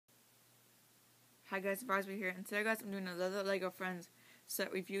Hi guys, Vibes here, and today guys I'm doing another LEGO Friends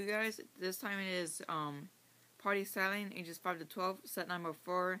set review guys. This time it is Party Styling, ages 5 to 12, set number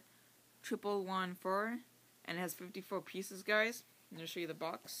 4114, and it has 54 pieces guys. I'm going to show you the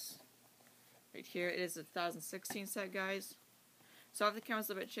box. Right here, it is a 2016 set guys. So if the camera's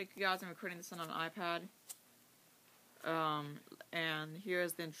a bit shaky guys, I'm recording this on an iPad. And here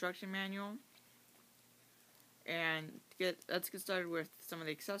is the instruction manual. And let's get started with some of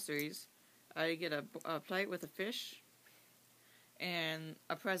the accessories. You get a plate with a fish and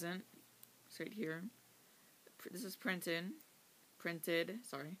a present. It's right here. This is printed.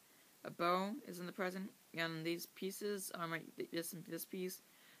 Sorry. A bow is in the present, and these pieces are this piece.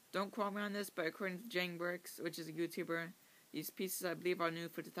 Don't quote me on this, but according to Jang Bricks, which is a YouTuber, these pieces I believe are new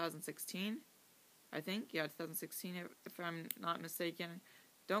for 2016. I think, yeah, 2016 if I'm not mistaken.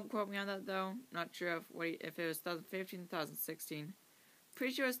 Don't quote me on that though. Not sure if it was 2015, 2016.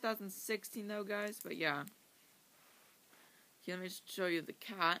 Pretty sure it's 2016 though, guys. But yeah. Here, let me just show you the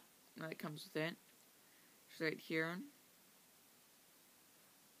cat that comes with it. It's right here.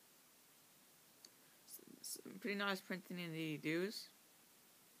 Some pretty nice printing in the doos.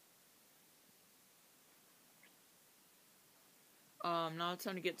 Now it's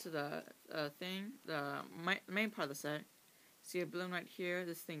time to get to the thing, the main part of the set. See a balloon right here.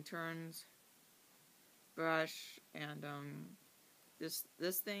 This thing turns. Brush and this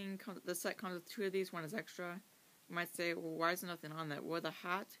set comes with 2 of these. One is extra. You might say, well, why is there nothing on that? Well, the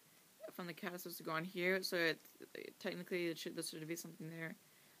hat from the cat is supposed to go on here, so technically there should be something there.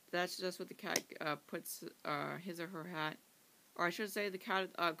 That's just what the cat puts his or her hat. Or I should say the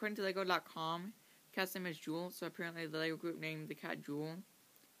cat, according to Lego.com, the cat's name is Jewel, so apparently the Lego group named the cat Jewel.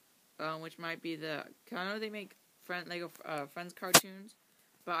 Which might be I know they make Lego Friends cartoons,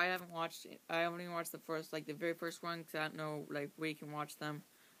 but I haven't watched. I only watched the very first one, because I don't know where you can watch them.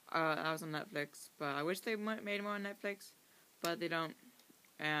 I was on Netflix, but I wish they made more on Netflix, but they don't.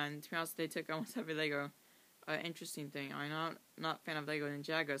 And to be honest, they took almost every Lego interesting thing. I'm not a fan of Lego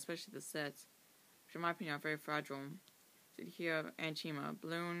Ninjago, especially the sets, which in my opinion are very fragile. So here, Anchima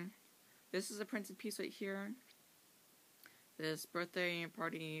balloon. This is a printed piece right here. This birthday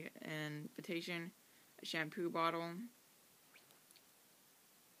party invitation, a shampoo bottle.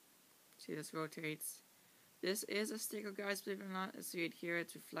 See, this rotates. This is a sticker, guys, believe it or not. See it here,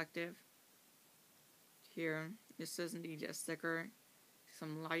 it's reflective. Here, this is indeed a sticker.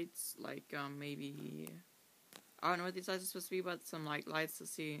 Some lights, maybe, I don't know what these lights are supposed to be, but some lights to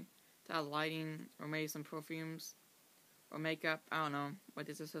see, to have lighting, or maybe some perfumes, or makeup. I don't know what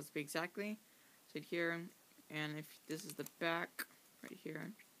this is supposed to be exactly. So here, and if this is the back, right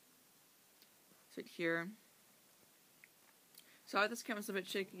here. So here. Sorry, this camera's a bit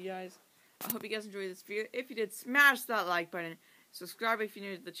shaky, guys. I hope you guys enjoyed this video. If you did, smash that like button. Subscribe if you're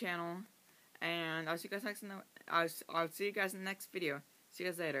new to the channel. And I'll see you guys in the next video. See you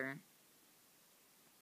guys later.